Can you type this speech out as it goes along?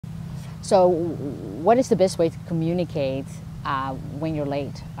So what is the best way to communicate when you're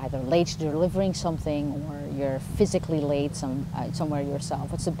late? Either late delivering something or you're physically late somewhere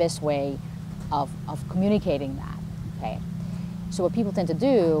yourself. What's the best way of communicating that? Okay. So what people tend to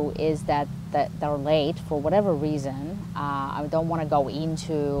do is that they're late for whatever reason. I don't want to go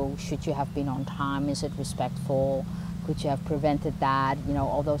into should you have been on time, is it respectful, could you have prevented that,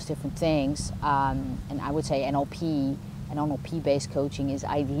 all those different things. And I would say NLP and NLP-based coaching is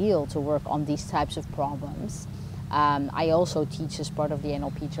ideal to work on these types of problems. I also teach, as part of the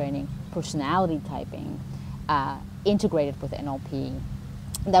NLP training, personality typing integrated with NLP.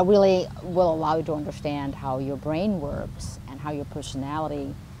 That really will allow you to understand how your brain works and how your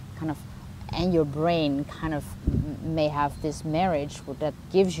personality and your brain may have this marriage that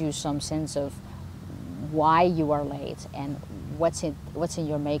gives you some sense of why you are late and what's in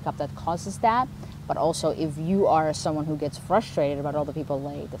your makeup that causes that. But also, if you are someone who gets frustrated about other people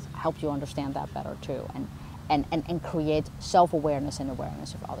late, it helps you understand that better too, and create self-awareness and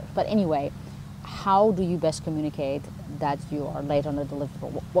awareness of others. But anyway, how do you best communicate that you are late on a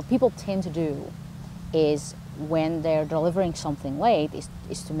deliverable? What people tend to do is, when they're delivering something late,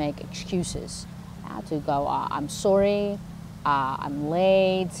 is to make excuses. To go, I'm sorry, I'm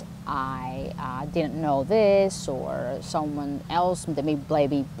late, I didn't know this, or someone else. They may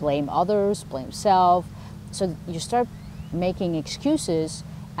blame others, blame self. So you start making excuses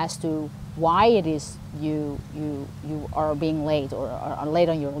as to why it is you are being late or are late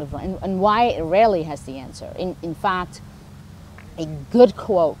on your delivery, and why it rarely has the answer. In fact, a good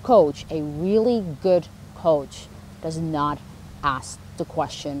coach, a really good coach, does not ask the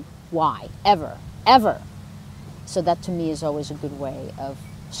question why, ever. So that to me is always a good way of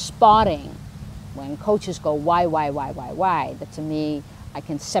spotting when coaches go why. That to me, I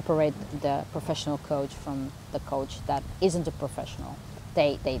can separate the professional coach from the coach that isn't a professional.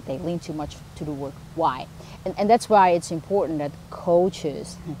 They lean too much to the word why. And that's why it's important that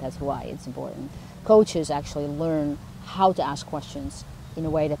coaches actually learn how to ask questions in a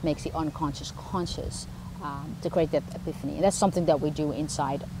way that makes the unconscious conscious, to create that epiphany. And that's something that we do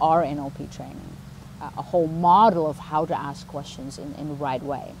inside our NLP training. A whole model of how to ask questions in the right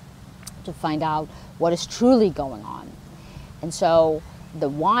way to find out what is truly going on. And so the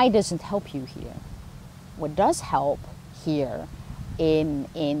why doesn't help you here. What does help here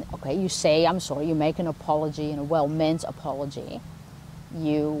okay, you say, I'm sorry, you make an apology, and a well-meant apology.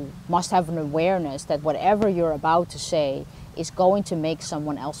 You must have an awareness that whatever you're about to say is going to make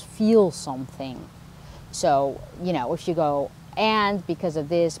someone else feel something. So, if you go, and because of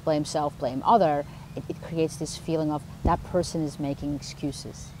this, blame self, blame other, it creates this feeling of that person is making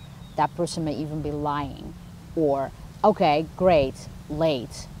excuses. That person may even be lying. Or, okay, great,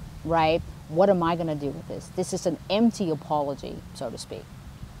 late, right? What am I going to do with this? This is an empty apology, so to speak.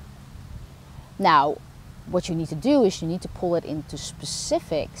 Now, what you need to do is you need to pull it into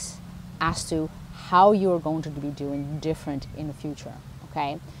specifics as to how you're going to be doing different in the future,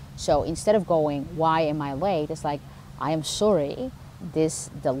 okay? So instead of going, why am I late? It's like, I am sorry, this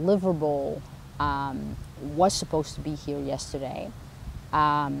deliverable was supposed to be here yesterday.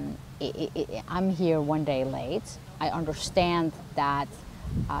 I'm here one day late. I understand that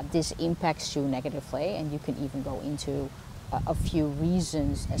this impacts you negatively, and you can even go into a few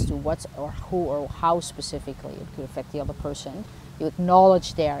reasons as to what or who or how specifically it could affect the other person. You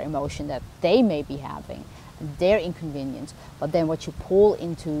acknowledge their emotion that they may be having, their inconvenience, but then what you pull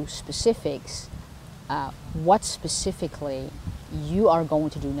into specifics, what specifically you are going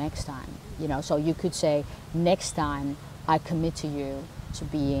to do next time. So you could say, next time I commit to you to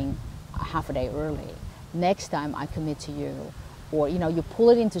being half a day early. Next time I commit to you. Or, you pull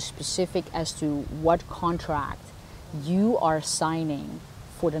it into specific as to what contract you are signing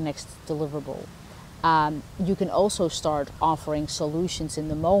for the next deliverable. You can also start offering solutions in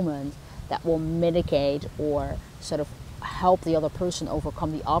the moment that will mitigate or sort of help the other person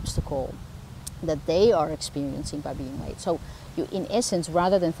overcome the obstacle that they are experiencing by being late. So you, in essence,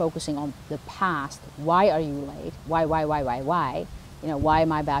 rather than focusing on the past, why are you late? Why? Why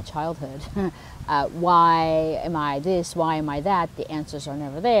my bad childhood? Why am I this? Why am I that? The answers are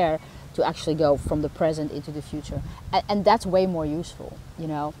never there. To actually go from the present into the future. And that's way more useful,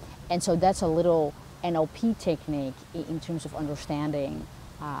 And so that's a little NLP technique in terms of understanding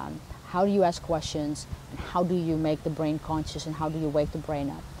how do you ask questions, and how do you make the brain conscious, and how do you wake the brain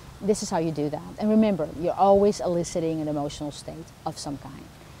up. This is how you do that. And remember, you're always eliciting an emotional state of some kind.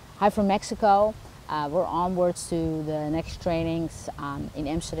 Hi from Mexico. We're onwards to the next trainings in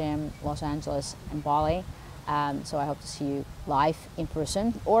Amsterdam, Los Angeles, and Bali. So I hope to see you live in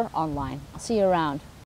person or online. I'll see you around.